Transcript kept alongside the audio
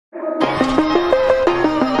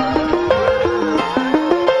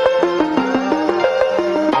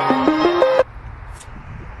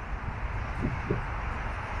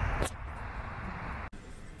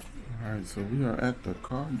at the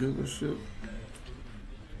car dealership.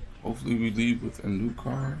 Hopefully we leave with a new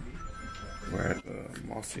car. We're at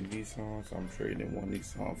Maudy Nissan, so I'm trading in one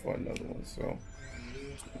Nissan for another one. So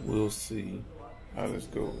we'll see how this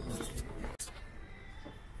goes.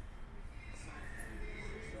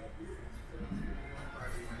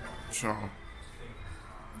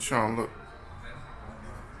 Sean, look.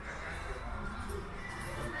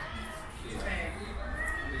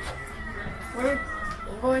 We're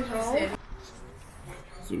going home.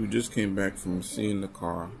 So we just came back from seeing the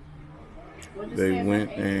car. They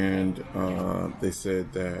went and they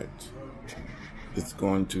said that it's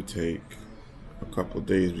going to take a couple of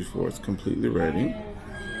days before it's completely ready,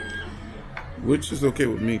 which is okay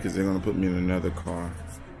with me because they're going to put me in another car.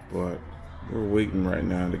 But we're waiting right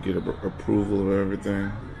now to get approval of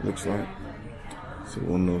everything, looks like. So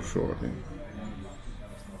we'll know shortly.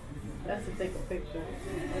 That's to take a picture.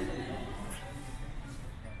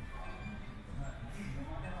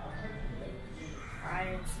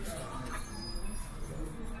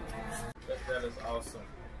 That is awesome.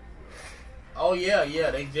 Oh yeah,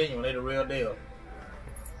 they genuine. They the real deal.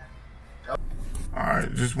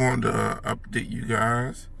 Alright, just wanted to update you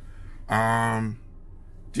guys.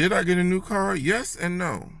 Did I get a new car? Yes and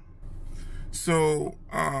no. So,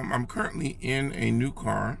 I'm currently in a new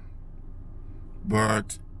car,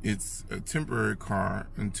 but it's a temporary car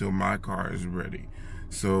until my car is ready.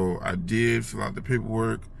 So I did fill out the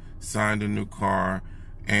paperwork, signed a new car,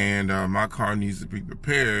 and my car needs to be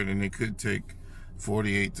prepared, and it could take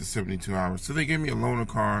 48 to 72 hours. So they gave me a loaner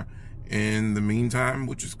car in the meantime,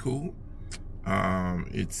 which is cool.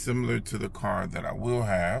 It's similar to the car that I will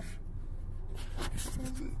have.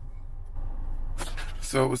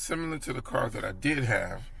 So it's similar to the car that I did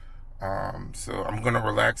have. So I'm gonna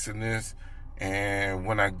relax in this, and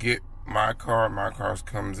when I get my car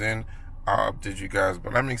comes in, I'll update you guys.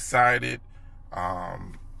 But I'm excited.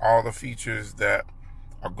 All the features that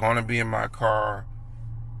are gonna be in my car,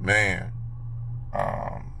 man,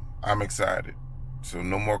 I'm excited. So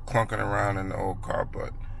no more clunking around in the old car,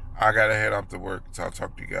 but I gotta head off to work, so I'll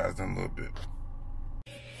talk to you guys in a little bit.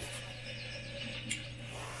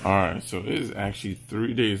 Alright, so it is actually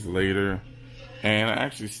 3 days later, and I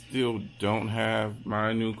actually still don't have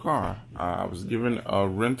my new car. I was given a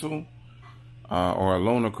rental or a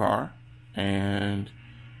loaner car, and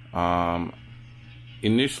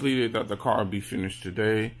initially they thought the car would be finished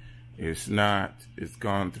today. It's not. It's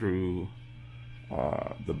gone through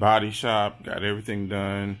the body shop, got everything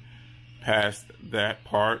done, past that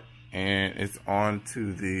part, and it's on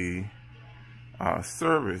to the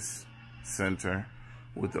service center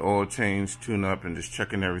with the oil change, tune up, and just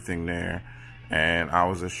checking everything there. And I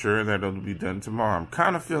was assured that it'll be done tomorrow. I'm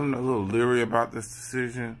kind of feeling a little leery about this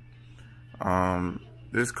decision.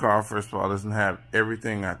 This car, first of all, doesn't have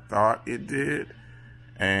everything I thought it did.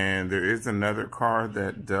 And there is another car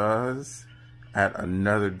that does at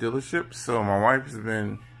another dealership. So my wife has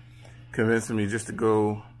been convincing me just to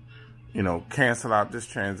go, you know, cancel out this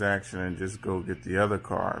transaction and just go get the other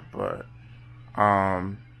car. But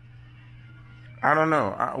I don't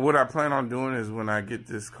know. What I plan on doing is when I get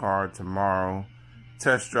this car tomorrow,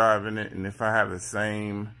 test driving it, and if I have the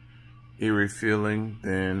same eerie feeling,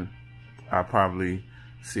 then I'll probably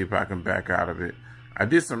see if I can back out of it. I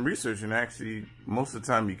did some research, and actually most of the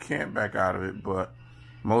time you can't back out of it, but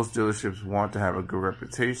most dealerships want to have a good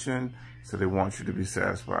reputation, so they want you to be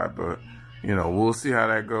satisfied. But, you know, we'll see how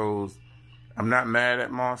that goes. I'm not mad at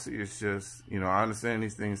Maudy. It's just, you know, I understand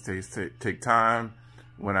these things take time.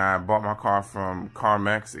 When I bought my car from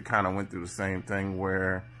CarMax, it kind of went through the same thing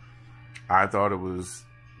where I thought it was,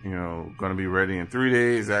 you know, going to be ready in 3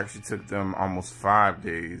 days. It actually took them almost 5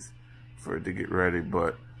 days for it to get ready,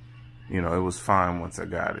 but, you know, it was fine once I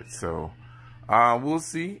got it. So we'll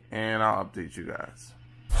see, and I'll update you guys.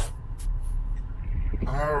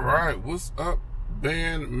 All right, what's up,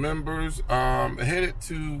 band members? Headed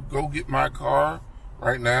to go get my car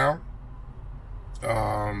right now.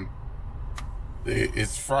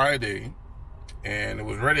 It's Friday, and it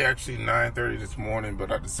was ready actually 9:30 this morning,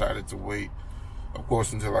 but I decided to wait, of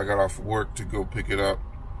course, until I got off work to go pick it up.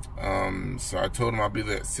 So I told him I'll be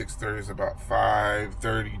there at 6:30. It's about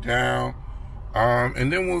 5:30 down.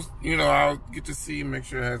 And then we'll, you know, I'll get to see, make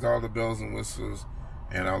sure it has all the bells and whistles,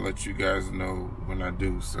 and I'll let you guys know when I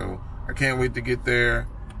do. So I can't wait to get there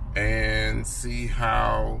and see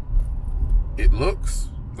how it looks,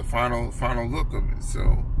 the final look of it.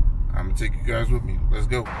 So I'm gonna take you guys with me. Let's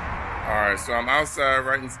go. All right, so I'm outside,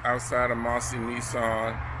 right outside of Maudy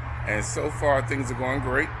Nissan, and so far things are going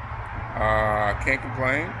great. Can't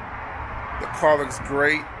complain. The car looks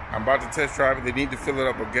great. I'm about to test drive it. They need to fill it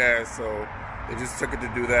up with gas, so they just took it to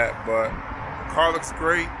do that. But the car looks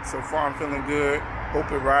great. So far, I'm feeling good.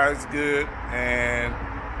 Hope it rides good. And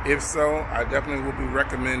if so, I definitely will be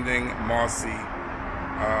recommending Mossy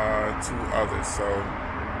to others. So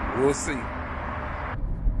we'll see.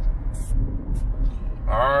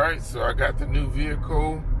 All right, so I got the new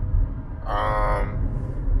vehicle.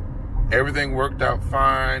 Everything worked out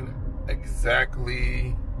fine,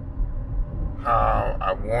 exactly how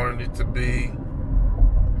I wanted it to be.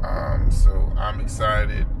 So I'm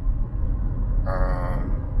excited.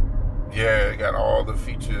 Yeah, it got all the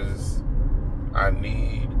features I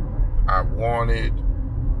need, I wanted,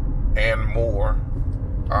 and more.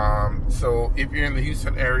 So if you're in the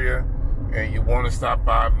Houston area and you want to stop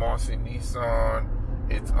by Mossy Nissan,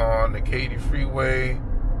 it's on the Katy Freeway.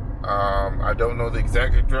 I don't know the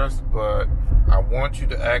exact address, but I want you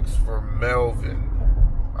to ask for Melvin.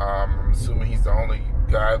 I'm assuming he's the only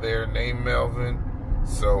guy there named Melvin.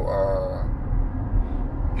 So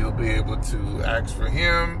you'll be able to ask for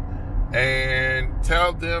him and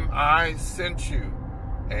tell them I sent you.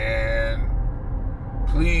 And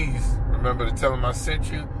please remember to tell him I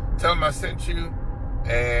sent you. Tell him I sent you,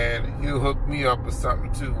 and he'll hook me up with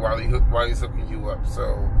something too while he's hooking you up.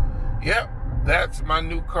 So, yep, that's my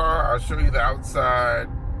new car. I'll show you the outside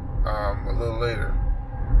a little later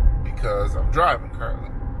because I'm driving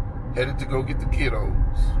currently. Headed to go get the kiddos.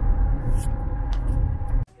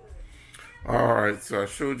 All right, so I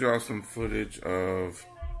showed y'all some footage of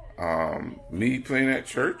me playing at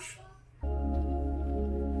church.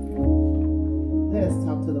 Let us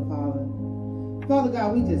talk to the Father. Father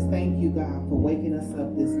God, we just thank you, God, for waking us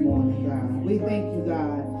up this morning, God. We thank you,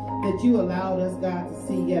 God, that you allowed us, God, to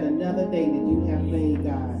see yet another day that you have made,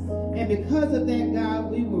 God. And because of that,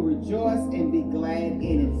 God, we will rejoice and be glad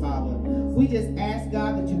in it, Father. We just ask,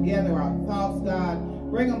 God, that you gather our thoughts, God,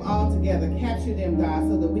 bring them all together, capture them, God,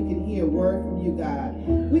 so that we can hear a word from you, God.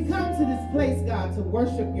 We come to this place, God, to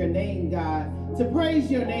worship your name, God, to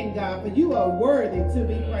praise your name, God, for you are worthy to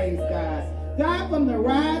be praised, God. God, from the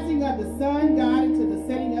rising of the sun, God, into the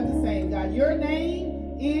setting of the same, God, your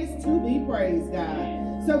name is to be praised, God.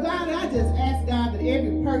 So, God, I just ask, God, that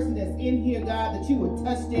every person that's in here, God, that you would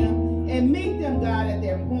touch them and meet them, God, at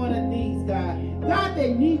their point of needs, God. God,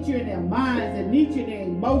 they need you in their minds, they need you in their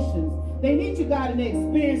emotions. They need you, God, in their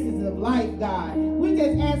experiences of life, God. We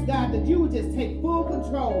just ask, God, that you would just take full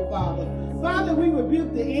control, Father. Father, we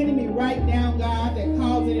rebuke the enemy right now, God, that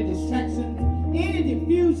causes any distractions, any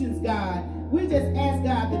diffusions, God. We just ask,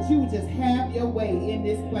 God, that you would just have your way in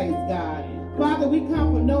this place, God. Father, we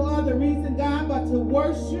come for no other reason, God, but to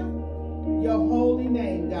worship your holy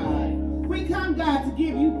name, God. We come, God, to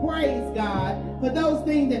give you praise, God, for those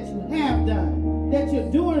things that you have done, that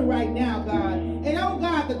you're doing right now, God. And, oh,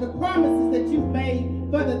 God, that the promises that you've made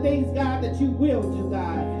for the things, God, that you will do,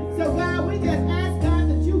 God. So, God, we just ask, God,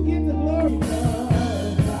 that you get the glory.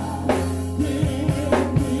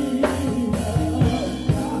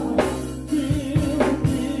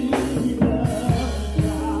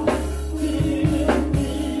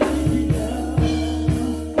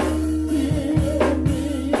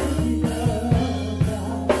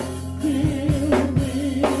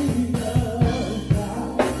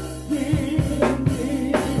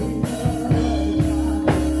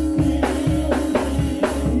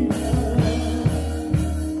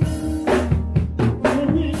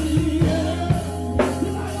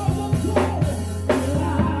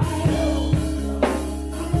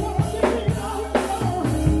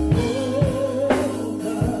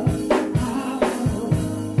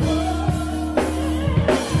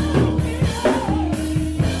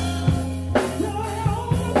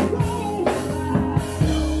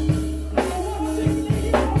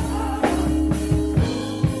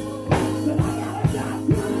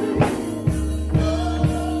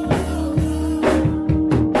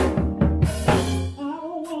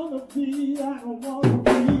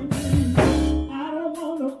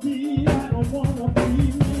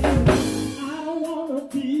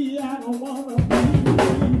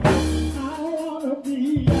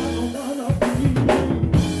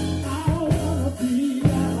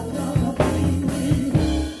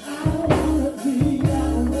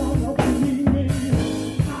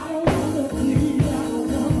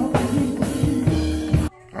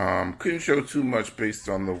 Couldn't show too much based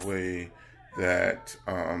on the way that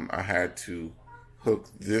I had to hook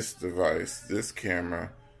this device, this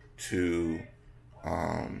camera, to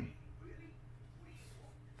a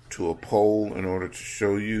pole in order to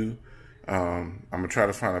show you. I'm gonna try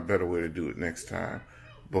to find a better way to do it next time.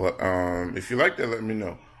 But if you like that, let me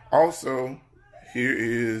know. Also, here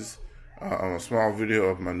is a small video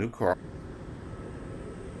of my new car.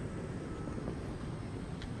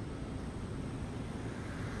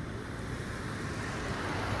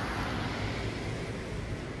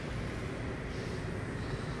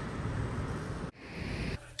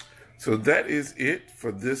 So that is it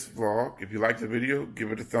for this vlog. If you liked the video,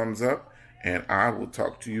 give it a thumbs up, and I will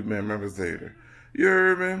talk to you, man, members, later. You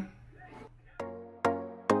heard me?